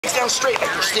legs down straight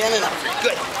like you're standing up.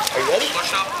 Good. Are you ready?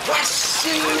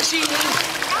 Washing machine,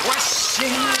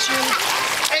 washing machine,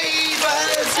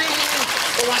 Ava's in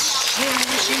the washing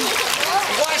machine,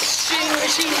 washing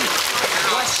machine,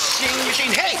 washing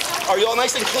machine. Hey, are you all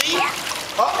nice and clean?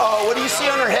 Uh-oh, what do you see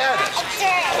on her head?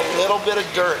 A little bit of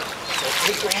dirt. So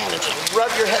take your hand and just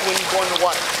rub your head when you go in the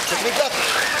water. Take a big breath.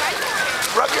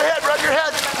 Rub your head, rub your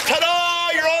head.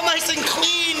 Ta-da! You're all nice and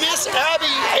clean, Miss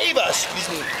Abby. Ava, excuse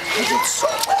me. You did so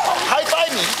well.